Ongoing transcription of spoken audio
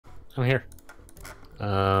I'm here.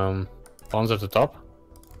 Bombs at the top.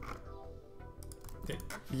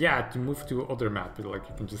 Yeah, to move to other map, like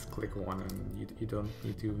you can just click one and you don't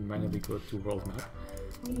need to manually go to world map.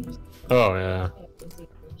 Oh yeah.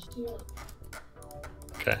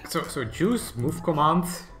 Okay. So choose move command,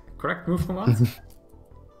 correct move command?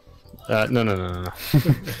 No.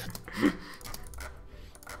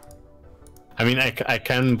 I mean, I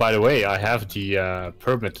can, by the way, I have the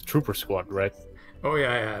permit trooper squad, right? Oh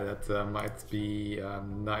yeah, that might be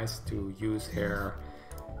nice to use here.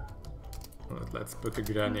 Let's put the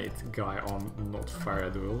grenade guy on not fire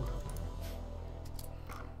duel.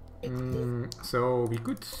 So we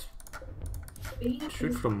could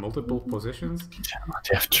shoot from multiple positions.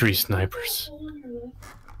 They have 3 snipers.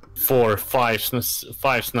 4, 5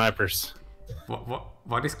 snipers.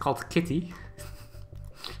 What is called Kitty?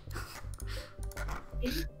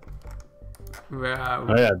 Well,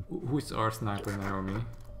 oh yeah. Who's our sniper, Naomi?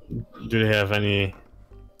 Do they have any?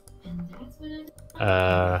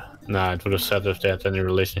 Nah, it would have said if they had any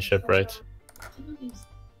relationship, right?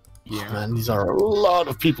 Yeah. Man, these are a lot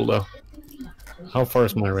of people though. How far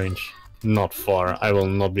is my range? Not far. I will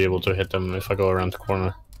not be able to hit them if I go around the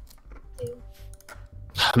corner.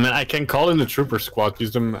 I mean, I can call in the trooper squad,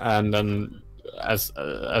 use them, and then as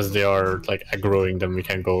they are like aggroing them, we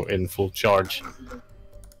can go in full charge.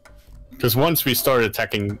 Because once we start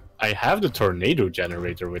attacking, I have the tornado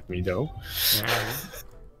generator with me though. Yeah.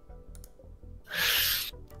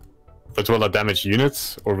 But will I damage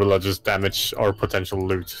units, or will I just damage our potential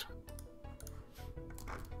loot?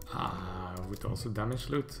 Would also damage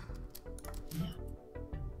loot.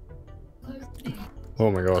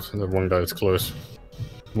 Oh my god, that one guy is close.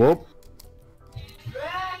 Whoop!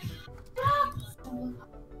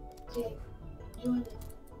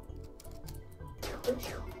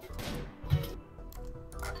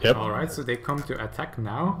 Yep. Alright, so they come to attack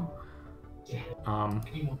now.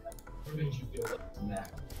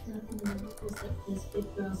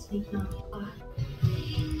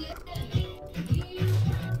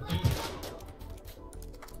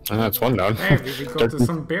 And that's one down. Hey, we go to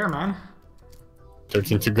some bear, man.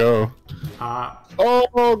 13 to go.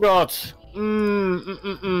 Oh god!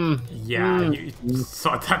 Yeah, you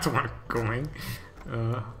saw that one coming.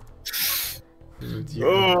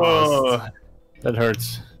 Oh, that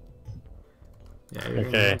hurts. Yeah, you're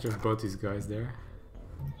in range of both these guys there.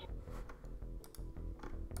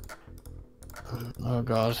 Oh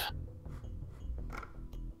god.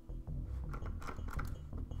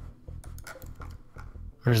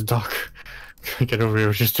 Where's Doc? Get over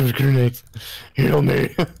here, just do a grenade. Heal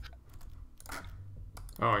me.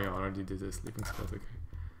 Oh, you already did a sleeping spot, okay.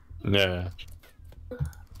 Yeah.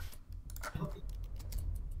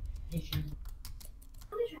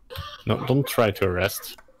 No, don't try to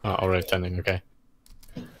arrest. Alright, tending, okay.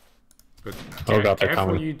 But oh god, they're careful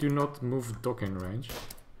coming. you do not move Doc in range.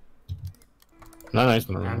 No, nice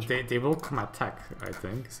one. And they will come attack, I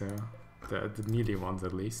think, so the melee ones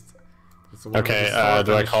at least. Okay,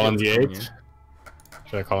 do I call on the 8?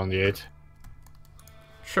 Should I call on the 8?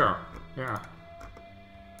 Sure, yeah.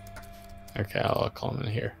 Okay, I'll call him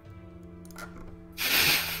in here.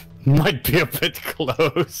 Might be a bit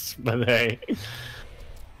close, but hey.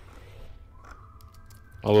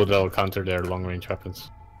 Although they'll counter their long-range weapons.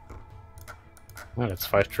 Oh, that's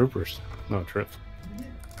 5 troopers. No, trip.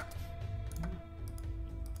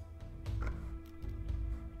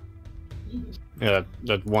 Yeah,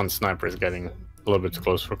 that one sniper is getting a little bit too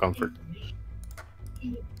close for comfort.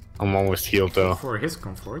 I'm almost healed though. For his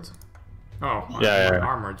comfort? Oh, yeah. My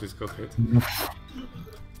armor just got hit.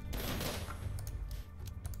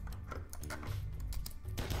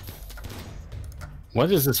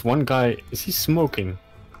 What is this one guy? Is he smoking?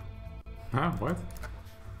 Huh? What?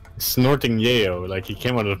 Snorting yayo, like he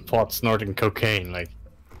came out of the pot snorting cocaine, like.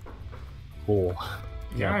 Oh.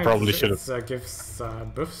 Yeah, probably should have. It gives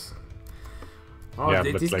buffs. Oh, yeah,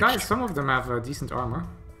 these like... guys, some of them have decent armor.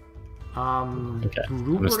 Okay.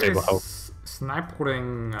 Ruber is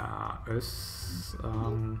snipering us.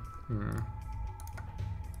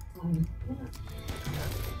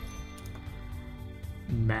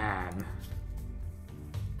 Man.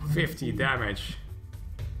 50 damage.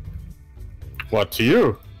 What, to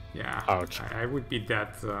you? Yeah. Ouch. I would be dead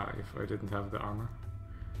if I didn't have the armor.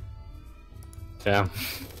 Damn.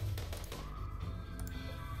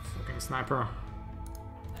 Fucking sniper.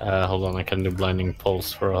 Hold on, I can do blinding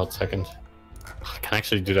pulse for a hot second. I can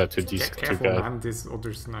actually do that to these two careful, guys. man, this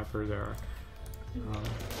other sniper there.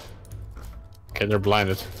 Okay, they're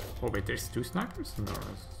blinded. Oh wait, there's 2 snipers? No,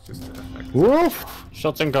 it's just an effect. Woof!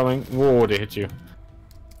 Shots incoming. Whoa, they hit you.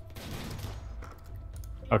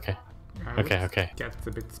 Okay. Okay, okay. Get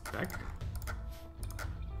a bit back.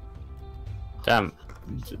 Damn.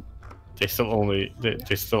 They still only...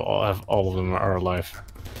 They still all have... All of them are alive.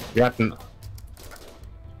 Gotten...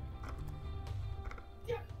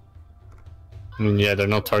 I mean, yeah, they're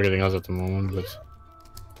not targeting us at the moment, but...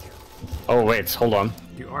 Oh, wait, hold on.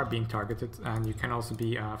 You are being targeted, and you can also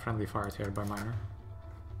be friendly fired here by miner.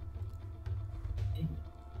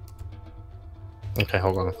 Okay,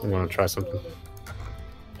 hold on. I'm gonna try something.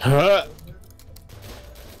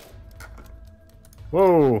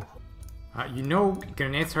 Whoa! You know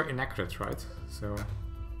grenades are inaccurate, right? So...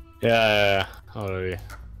 Yeah, already.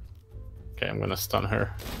 Okay, I'm gonna stun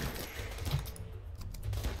her.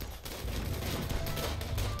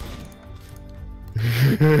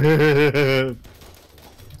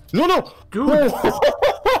 No, no! Dude!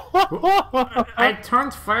 I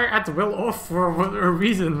turned fire at will off for a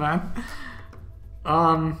reason, man.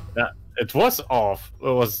 Yeah, it was off.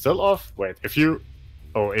 It was still off. Wait, if you...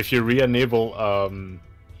 Oh, if you re-enable,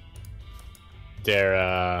 their,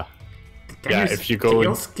 yeah, if you go...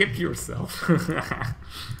 You'll skip yourself.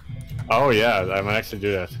 Oh, yeah, I might actually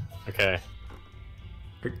do that. Okay.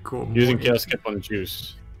 Cool. Using kill skip on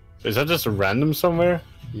juice. Is that just random somewhere?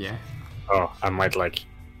 Yeah. Oh, I might like...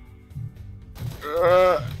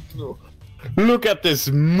 No. Look at this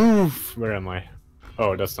move! Where am I?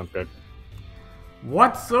 Oh, that's not good.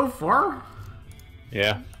 What, so far?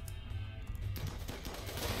 Yeah.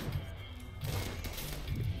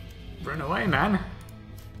 Run away, man.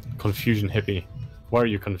 Confusion hippie. Why are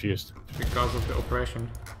you confused? Because of the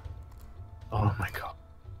oppression. Oh my god.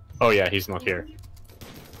 Oh yeah, he's not here.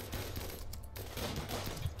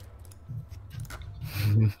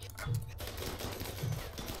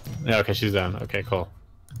 Yeah, okay, she's down. Okay, cool.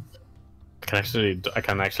 I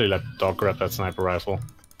can actually let Dog grab that sniper rifle.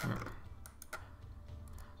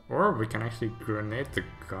 Or we can actually grenade the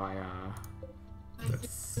guy.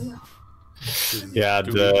 Yeah,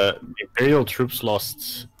 the Imperial troops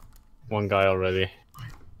lost one guy already.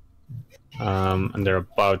 And they're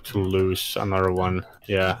about to lose another one.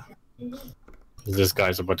 Yeah. This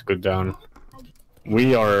guy's about to go down.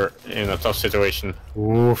 We are in a tough situation.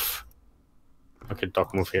 Oof. Okay,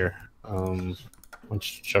 Doc, move here. Let's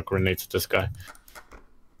chuck grenades at this guy.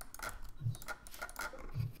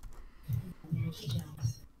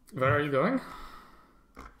 Where are you going?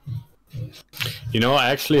 You know, I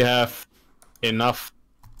actually have enough.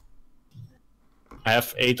 I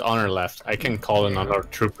have 8 honor left. I can call another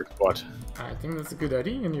trooper squad. I think that's a good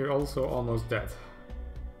idea, and you're also almost dead.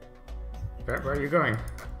 Where are you going?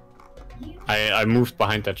 I moved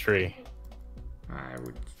behind that tree. I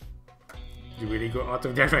would... You really go out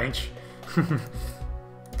of their range.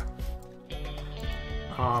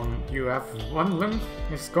 You have 1 limb,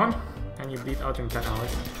 it's gone, and you bleed out in 10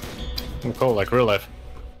 hours. I'm cool, like real life.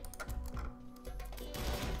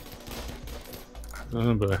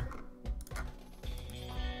 Oh boy.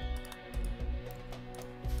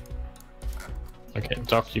 Okay,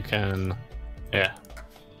 Doc, you can... Yeah.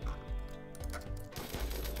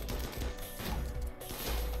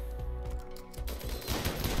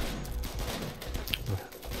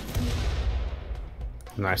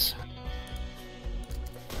 Nice.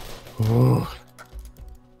 Ooh.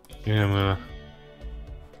 Yeah, man.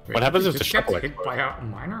 Wait, What happens if the just shot get like... hit by a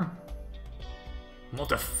miner? What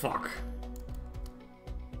the fuck?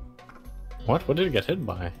 What? What did it get hit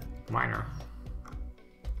by? Miner.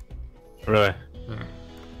 Really? Yeah.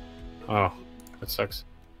 Oh, that sucks.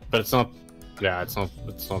 But it's not... Yeah, it's not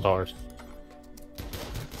hard.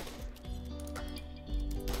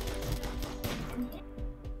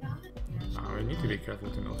 We need to be careful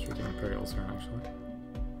to not shoot Imperials here, actually.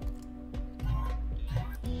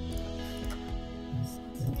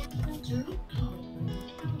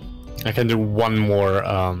 I can do one more,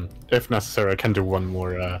 if necessary, I can do one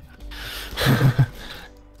more,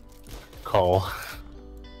 call.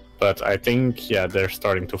 But I think, yeah, they're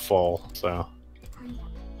starting to fall, so...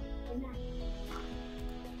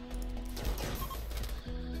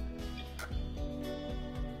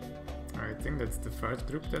 I think that's the first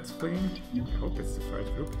group that's fleeing. I hope it's the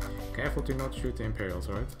first group. Careful to not shoot the Imperials,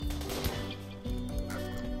 right?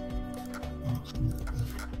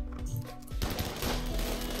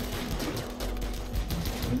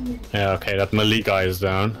 Yeah, okay, that melee guy is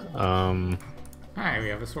down. Hey, we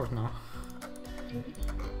have a sword now.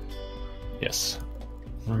 Yes.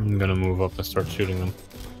 I'm gonna move up and start shooting them.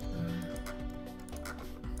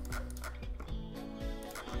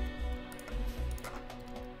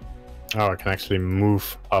 Oh, I can actually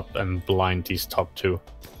move up and blind these top 2.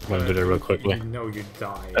 I'm gonna do that real quickly. You know you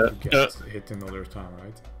die if you get hit another time,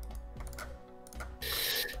 right?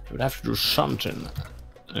 You would have to do something.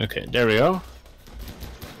 Okay, there we go.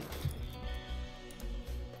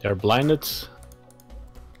 They're blinded.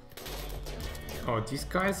 Oh, these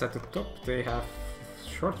guys at the top, they have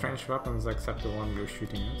short range weapons except the one you're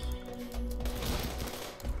shooting at.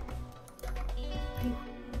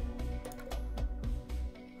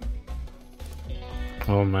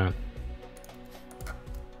 Oh man.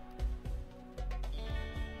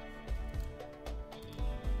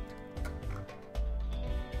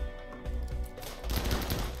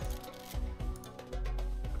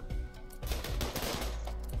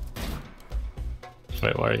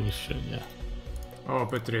 Wait, why are you shooting? Yeah. Oh,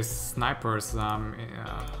 but there is snipers.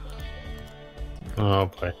 Oh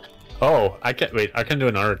boy. Oh, I can wait. I can do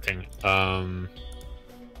another thing.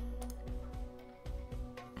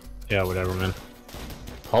 Yeah, whatever, man.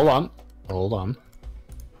 Hold on. Hold on.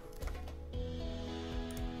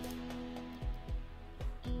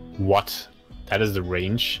 What? That is the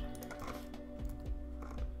range?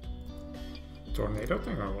 Tornado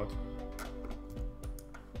thing or what?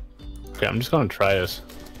 Okay, I'm just gonna try this.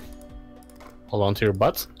 Hold on to your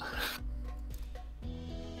butts.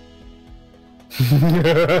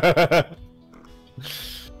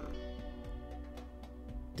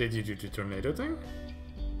 Did you do the tornado thing?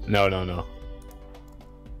 No, no, no.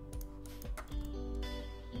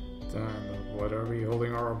 Then what are we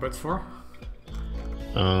holding our butts for?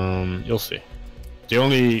 You'll see. The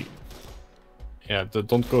only... Yeah,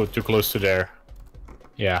 don't go too close to there.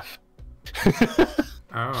 Yeah.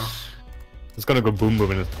 Oh. It's gonna go boom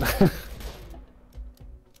boom in it.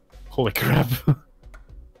 Holy crap.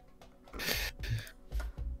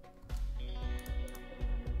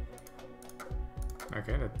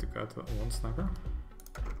 Okay, that took out one sniper.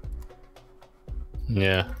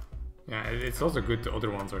 Yeah. Yeah, it's also good the other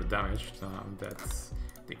ones are damaged. That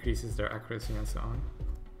decreases their accuracy and so on.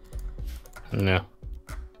 Yeah.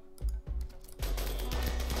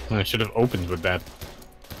 I should have opened with that.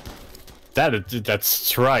 That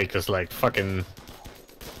strike is like fucking...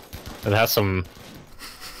 It has some...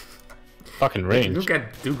 fucking range. Look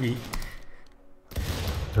at Doogie.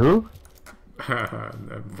 Who?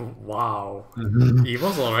 Wow. He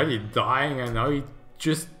was already dying and now he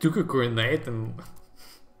just took a grenade and...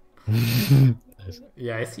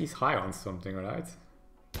 Yeah, he's high on something, right?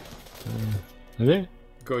 Is he?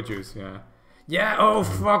 Go juice, yeah. Yeah, oh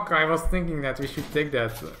fuck, I was thinking that we should take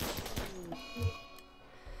that.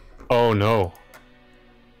 Oh no.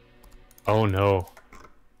 Oh no.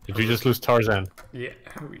 Did we just lose Tarzan? Yeah,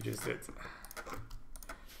 we just did.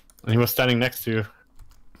 And he was standing next to you.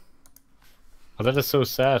 Oh, that is so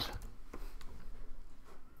sad.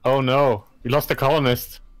 Oh no, we lost the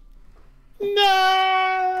colonist.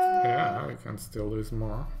 No! Yeah, we can still lose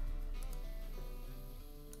more.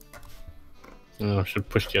 Oh, should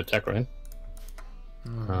push the attack, right?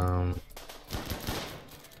 I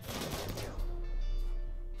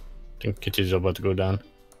think Kitty's about to go down.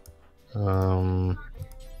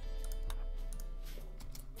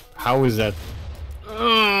 How is that?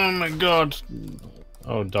 Oh my god!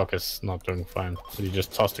 Oh, Doc is not doing fine. But he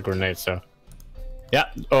just tossed a grenade, so... Yeah!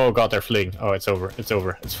 Oh god, they're fleeing. Oh, it's over. It's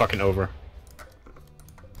over. It's fucking over.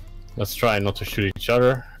 Let's try not to shoot each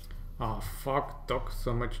other. Oh fuck, Doc,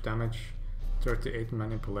 so much damage. 38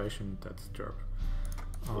 manipulation, that's derp.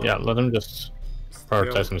 Yeah, let him just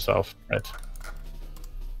prioritize himself, right?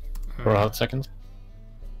 For a hot second.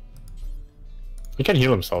 He can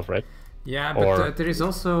heal himself, right? Yeah, but there is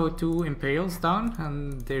also 2 Imperials down,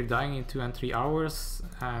 and they're dying in 2 and 3 hours,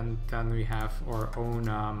 and then we have our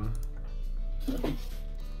own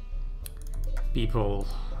people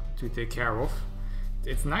to take care of.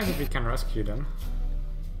 It's nice if we can rescue them.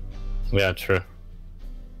 Yeah, true.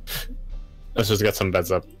 Let's just get some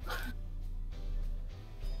beds up.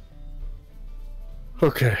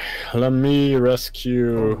 Okay, let me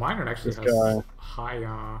rescue. Oh, Minor actually has guy.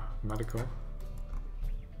 High medical.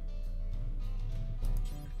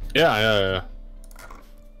 Yeah.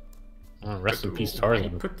 Oh, rest in peace,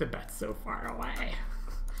 Tarzan. Put the bat so far away.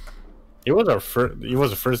 He was our first. He was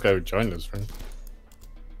the first guy who joined us, right?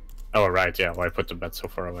 Oh, right. Yeah. Why put the bet so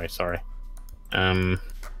far away? Sorry.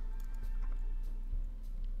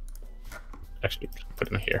 Actually, put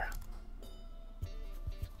him here.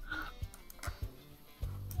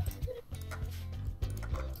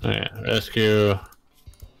 Oh, yeah. Rescue.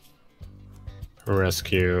 Oh,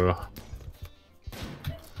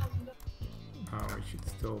 we should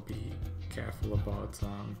still be careful about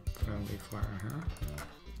friendly fire,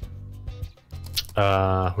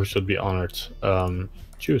 huh? Who should be honored?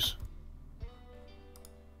 Choose.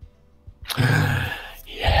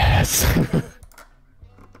 Yes.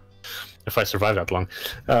 If I survive that long.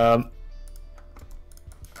 Yeah,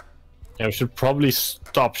 Yeah, we should probably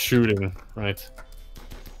stop shooting, right?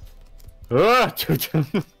 Ah, dude.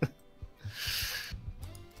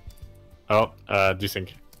 Oh,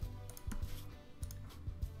 desync.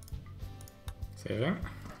 Saving.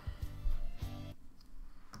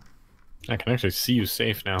 I can actually see you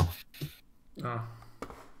safe now. Oh.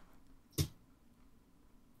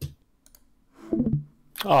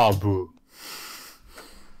 Oh, boo.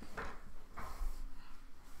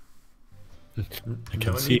 I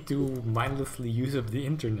can No see. need to mindlessly use up the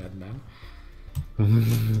internet, man.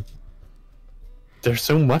 There's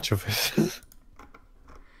so much of it.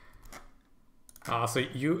 So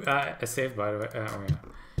you saved, by the way. Oh yeah.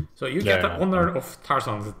 So you Yeah, get the yeah. honor of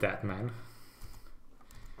Tarzan's death, man.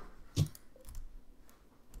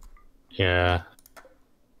 Yeah.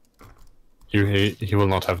 He will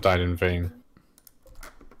not have died in vain.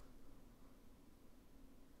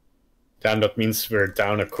 Damn, that means we're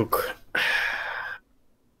down a cook.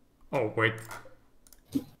 Oh wait.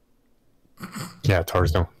 Yeah,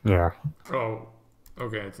 Tarzan. Yeah. Oh,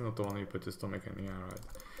 okay. It's not the one you put the stomach in. Yeah, right.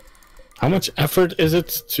 How much effort is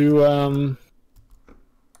it to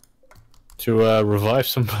revive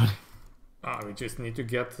somebody? We just need to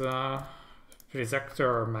get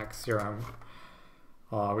Resector Max Serum,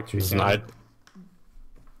 which we can. I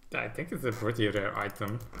think it's a pretty rare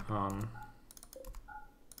item.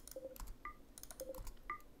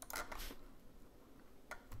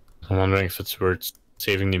 I'm wondering if it's worth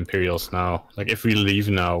saving the Imperials now. Like, if we leave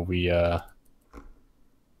now, we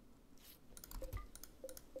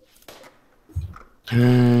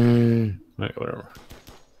Wait, whatever.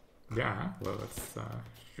 Yeah, well, let's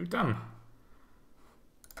shoot them.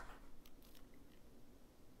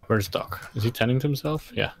 Where's Doc? Is he tending to himself?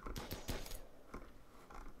 Yeah.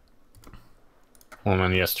 Oh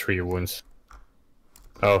man, he has 3 wounds.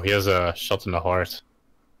 Oh, he has a shot in the heart.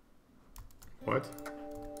 What?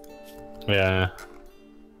 Yeah.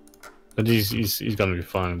 But he's gonna be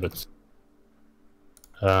fine, but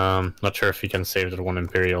not sure if he can save that one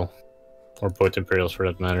Imperial. Or both Imperials for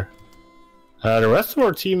that matter. The rest of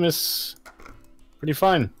our team is pretty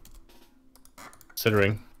fine.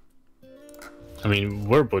 Considering. I mean,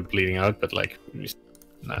 we're both bleeding out, but like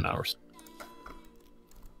 9 hours.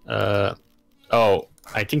 Oh,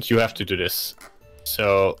 I think you have to do this.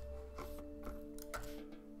 So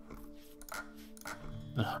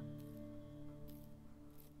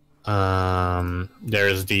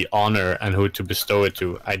there's the honor and who to bestow it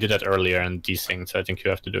to. I did that earlier and desynced, so I think you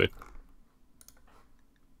have to do it.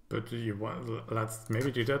 But do you want? Let's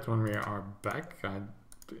maybe do that when we are back.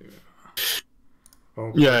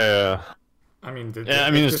 Oh, Yeah. I mean, if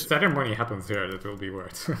the ceremony happens here, that will be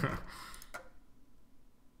weird.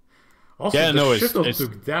 Also, yeah, the shuttle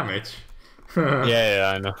took damage.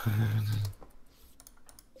 yeah, I know.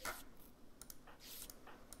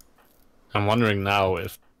 I'm wondering now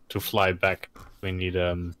if to fly back we need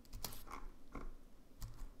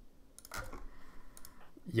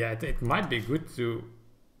Yeah, it might be good to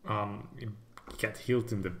get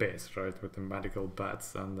healed in the base, right, with the medical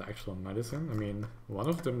bats and the actual medicine. I mean, one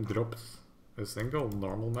of them dropped a single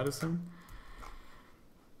normal medicine.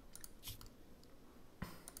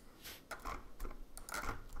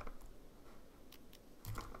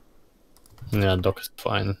 Yeah, Doc is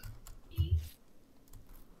fine.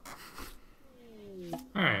 Oh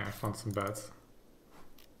yeah, I found some bats.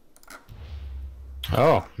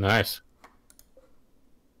 Oh, nice.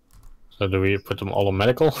 So do we put them all on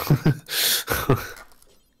medical?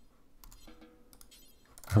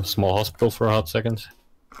 Have a small hospital for a hot second.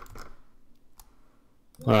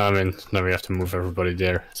 I mean, now we have to move everybody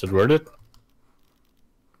there. Is it worth it?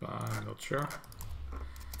 I'm not sure.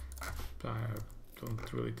 I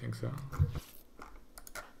don't really think so.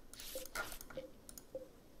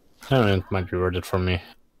 I mean, it might be worth it for me.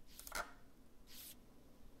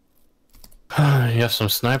 You have some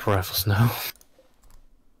sniper rifles now.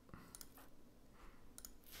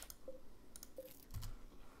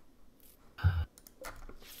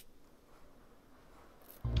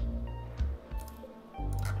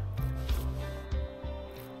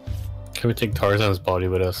 Can we take Tarzan's body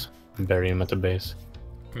with us and bury him at the base?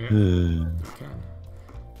 Yeah, we can.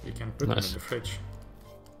 We can put him in the fridge.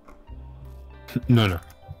 No.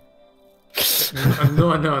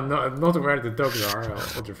 No, not where the dogs are,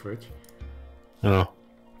 other fridge. Oh.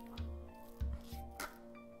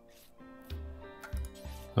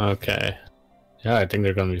 Okay. Yeah, I think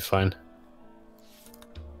they're gonna be fine.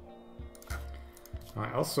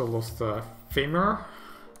 I also lost a femur.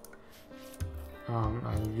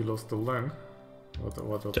 And you lost the lung.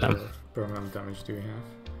 What other permanent damage do you have?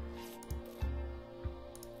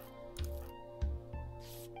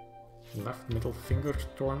 left middle finger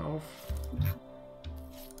torn off.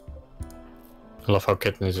 I love how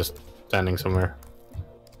Kitten is just standing somewhere.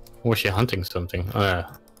 Was she hunting something? Oh yeah,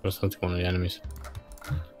 she was hunting one of the enemies.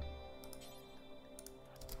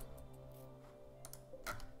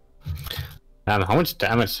 Man, how much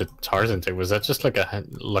damage did Tarzan take? Was that just like a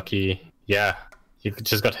lucky... Yeah, he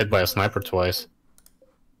just got hit by a sniper twice.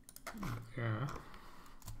 Yeah.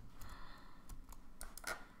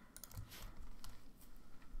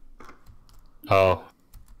 Oh,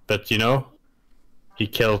 but you know, he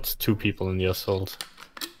killed 2 people in the assault.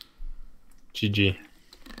 GG.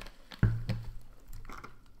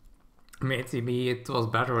 Maybe it was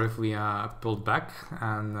better if we pulled back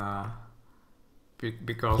and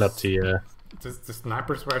because Let the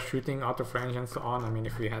snipers were shooting out of range and so on. I mean,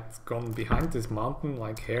 if we had gone behind this mountain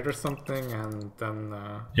like here or something, and then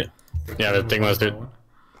yeah, the thing was that.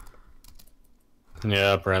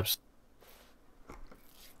 Yeah, perhaps.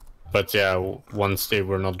 But yeah, once they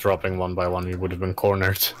were not dropping one by one, we would have been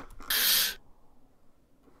cornered.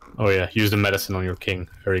 Oh yeah, use the medicine on your king.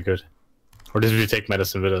 Very good. Or did we take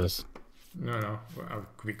medicine with us? No,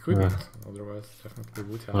 we couldn't. Otherwise, definitely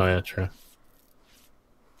would have. Oh yeah, true.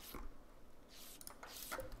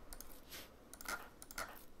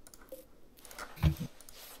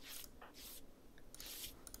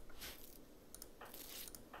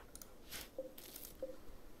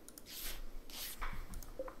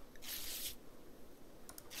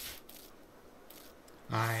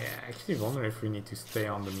 I actually wonder if we need to stay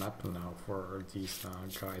on the map now for these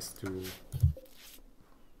guys to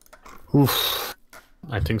Oof.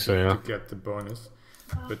 I think so, yeah. to get the bonus,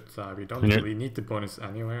 but we don't really need the bonus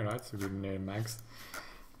anyway, right? So we're near max.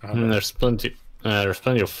 There's plenty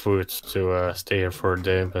of food to stay here for a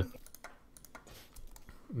day, but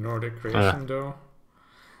Nordic creation though.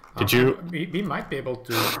 Did you? We might be able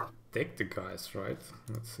to take the guys, right?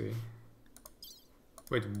 Let's see.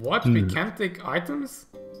 Wait, what? We can't take items?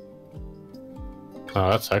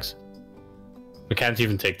 Oh, that sucks. We can't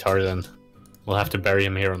even take Tarzan. We'll have to bury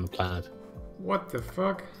him here on the planet. What the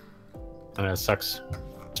fuck? And it sucks.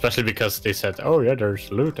 Especially because they said, oh yeah,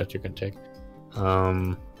 there's loot that you can take.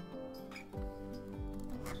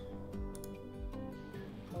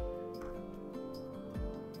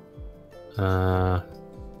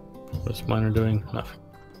 What's Miner doing? Nothing.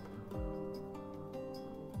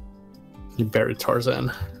 You buried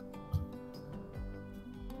Tarzan.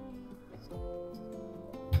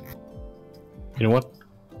 You know what?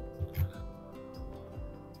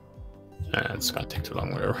 It's gonna take too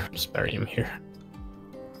long, whatever. Just bury him here.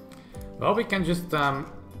 Well, we can just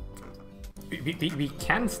we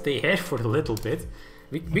can stay here for a little bit.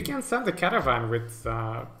 We can send a caravan with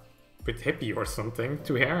Hippie or something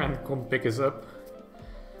to here and come pick us up.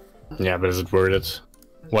 Yeah, but is it worth it?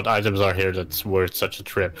 What items are here that's worth such a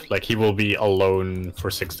trip? Like, he will be alone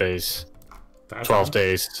for 6 days. Tarzan? 12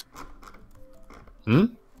 days. Hmm?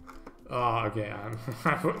 Oh, okay.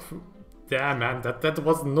 Damn, man, that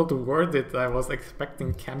was not worth it. I was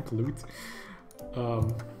expecting camp loot.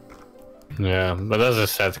 Yeah, but as I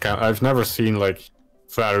said, I've never seen like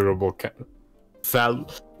valuable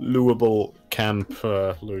camp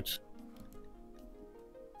loot.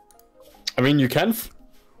 I mean, you can.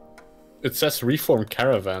 It says reform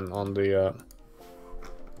caravan on the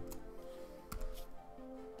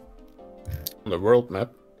world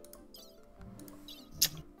map.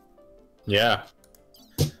 Yeah.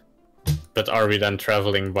 But are we then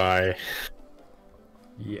traveling by?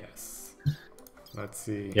 Yes. Let's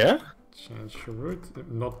see. Yeah? Change route.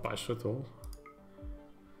 Not by shuttle.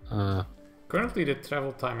 Uh, Currently the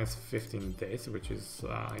travel time is 15 days, which is,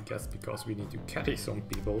 I guess, because we need to carry some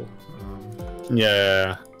people.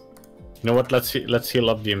 yeah. You know what? Let's heal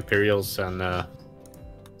up the Imperials and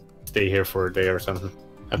stay here for a day or something.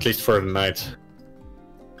 At least for the night.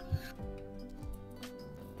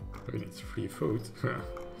 We need free food.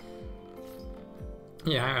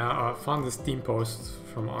 Yeah, I found this Steam post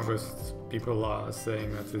from August. People are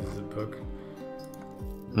saying that this is a bug.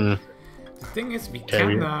 Mm. The thing is, we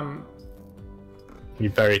can we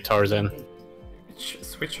bury Tarzan.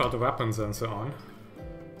 switch out the weapons and so on.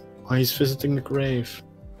 Oh, he's visiting the grave.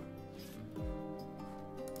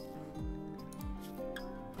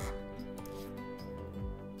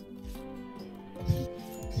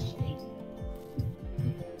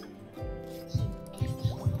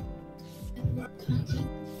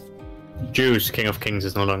 Zeus, King of Kings,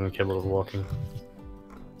 is no longer capable of walking.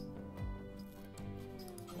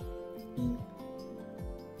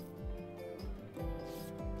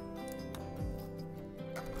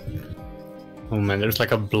 Oh man, there's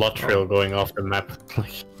like a blood trail going off the map.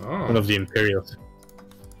 Like one of the Imperials.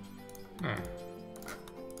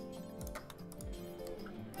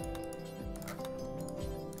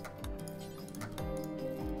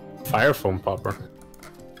 fire foam popper.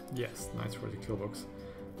 Yes, nice for the kill box.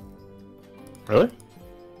 Really?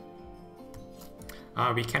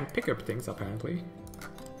 We can pick up things apparently.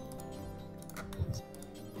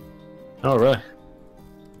 Oh, really?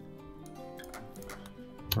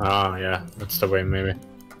 Ah, yeah, that's the way, maybe.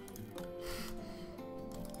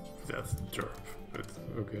 That's derp, but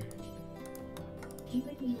okay.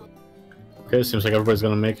 Okay, seems like everybody's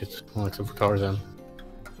gonna make it, well, except for Tarzan.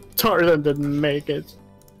 Tarzan didn't make it!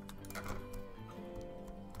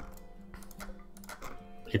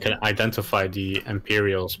 You can identify the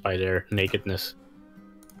Imperials by their nakedness.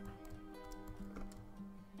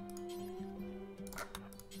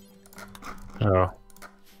 Oh.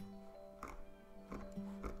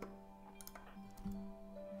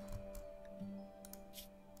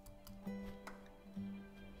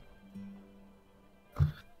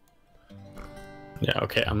 Yeah,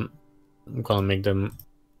 okay, I'm gonna make them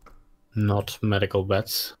not medical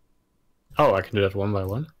bets. Oh, I can do that one by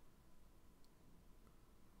one.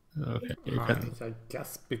 Okay, you can. I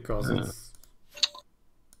guess because it's...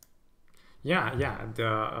 Yeah,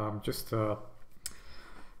 the just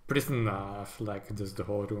prison flag does the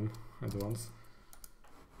whole room at once.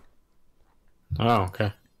 Oh,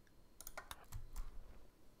 okay.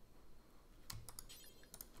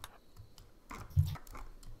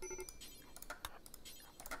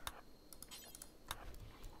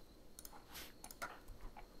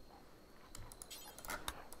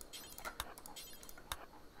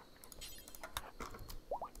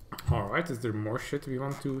 Alright, is there more shit we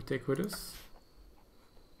want to take with us?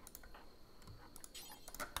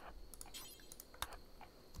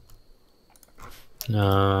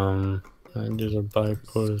 And these are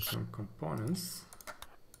bypass. Some components.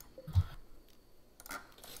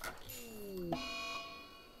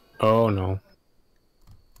 Oh no.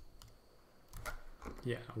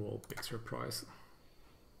 Yeah, well, big surprise.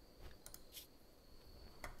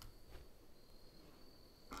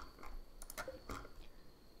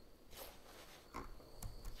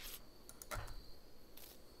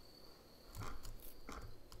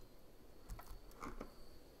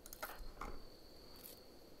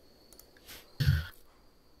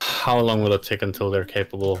 How long will it take until they're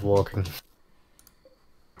capable of walking?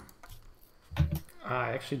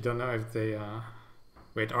 I actually don't know if they...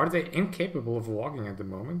 Wait, are they incapable of walking at the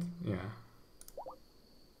moment? Yeah.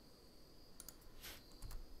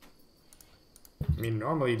 I mean,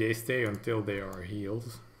 normally they stay until they are healed.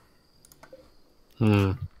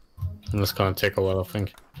 It's gonna take a while, I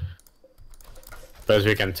think. But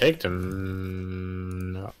we can take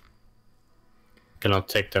them... No. Cannot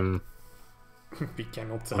take them... We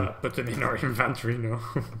cannot put them in our inventory, no.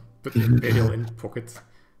 Put the Imperial in pocket.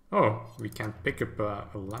 Oh, we can pick up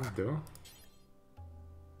a lamp though.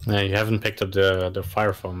 Yeah, you haven't picked up the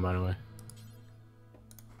fire foam, by the way.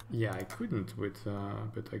 Yeah, I couldn't with,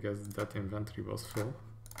 but I guess that inventory was full.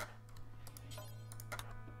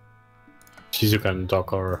 Shizuka and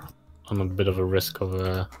Doc are on a bit of a risk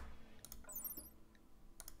of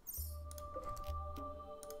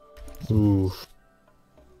Ooh.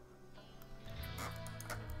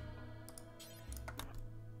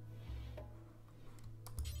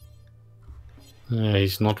 Yeah,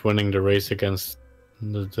 he's not winning the race against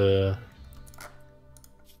the...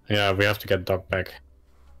 Yeah, we have to get Doc back.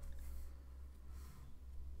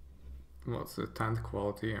 What's the tent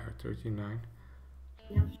quality? 39.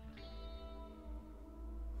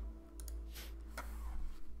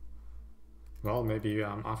 Well, maybe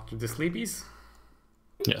after the sleepies?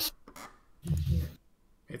 Yes.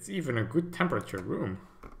 It's even a good temperature room.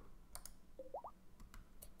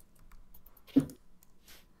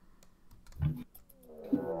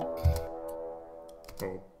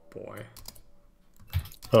 Oh boy.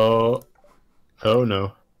 Oh. Oh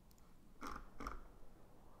no.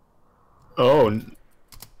 Oh.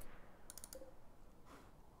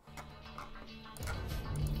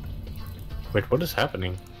 Wait, what is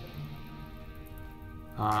happening?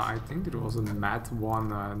 I think there was a mad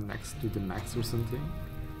one next to the max or something.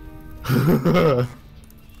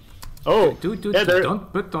 Oh! Dude, yeah,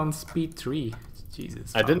 don't put on speed 3.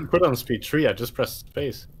 Jesus. I didn't put on speed 3, I just pressed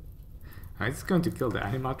space. It's going to kill the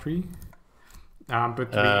animatry.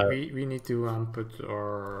 But we need to put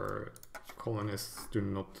our colonists to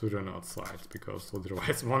not run outside, because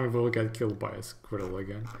otherwise one will get killed by a squirrel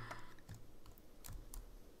again.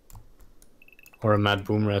 Or a mad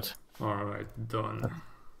boom rat. Alright, done.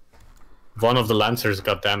 One of the lancers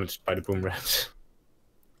got damaged by the boom rat.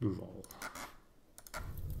 Lol.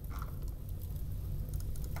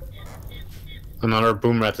 Another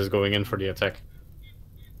boom rat is going in for the attack.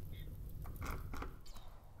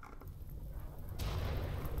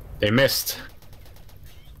 They missed.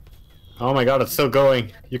 Oh my god, it's still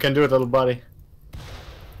going. You can do it, little buddy.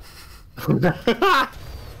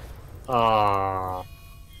 Oh.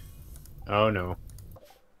 Oh no.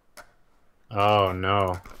 Oh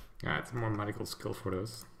no. Yeah, it's more medical skill for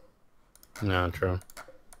those. No, true.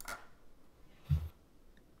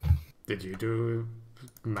 Did you do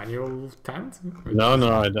manual tent? No,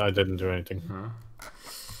 no, I didn't do anything. Huh?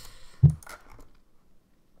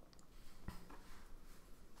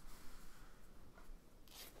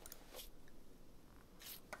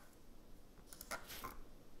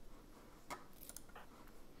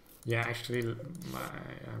 Yeah, actually,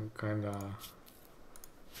 I'm kind of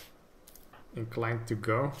inclined to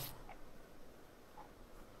go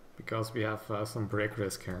because we have some break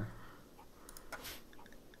risk here.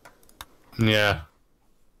 Yeah.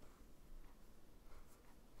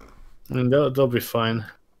 I mean, they'll be fine.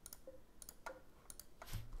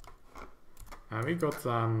 We got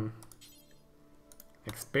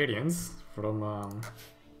experience from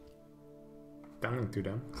tending to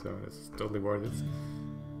them, so it's totally worth it.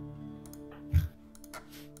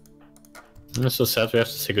 It's so sad we have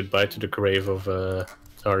to say goodbye to the grave of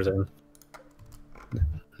Tarzan.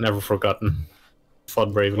 Never forgotten.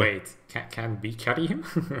 Fought bravely. Wait, can we carry him?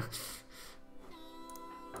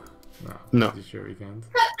 No. Pretty sure we can't.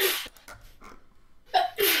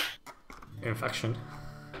 Infection.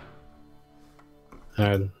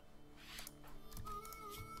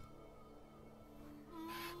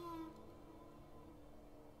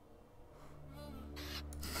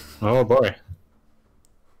 Oh boy.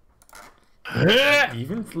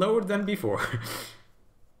 Even slower than before.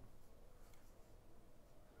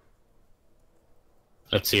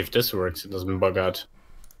 Let's see if this works. It doesn't bug out.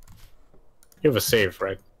 You have a save,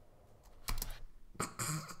 right?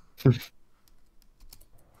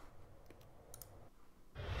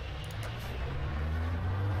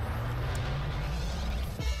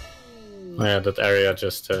 Oh, yeah, that area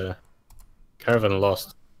just caravan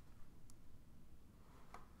lost.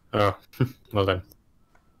 Oh, well then.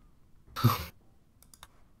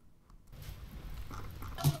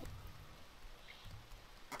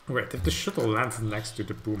 Wait, if the shuttle lands next to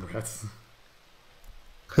the boom rats.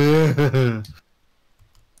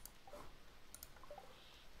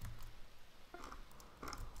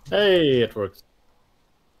 Hey, it worked.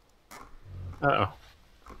 Uh-oh.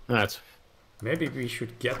 That's... Maybe we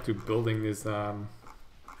should get to building this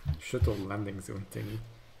shuttle landing zone thingy.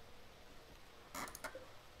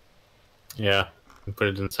 Yeah, we put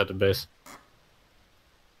it inside the base.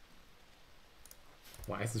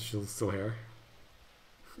 Why is the shuttle still here?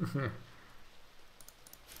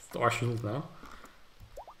 Star shuttle now.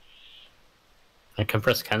 I can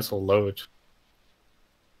press cancel load.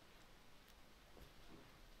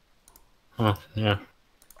 Oh, yeah.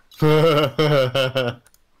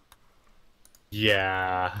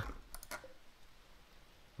 Yeah.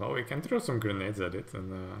 Well, we can throw some grenades at it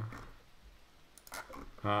and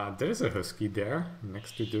there's a husky there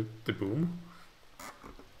next to the boom.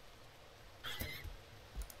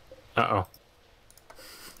 Uh-oh.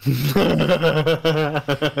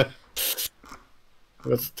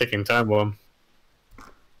 That's a ticking time bomb.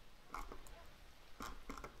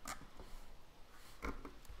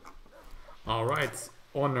 Alright,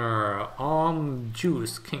 honor on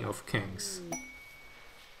Juice, King of Kings.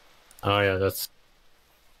 Oh yeah, that's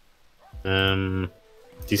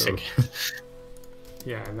decent.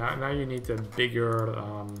 Yeah, now you need a bigger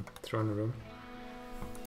throne room.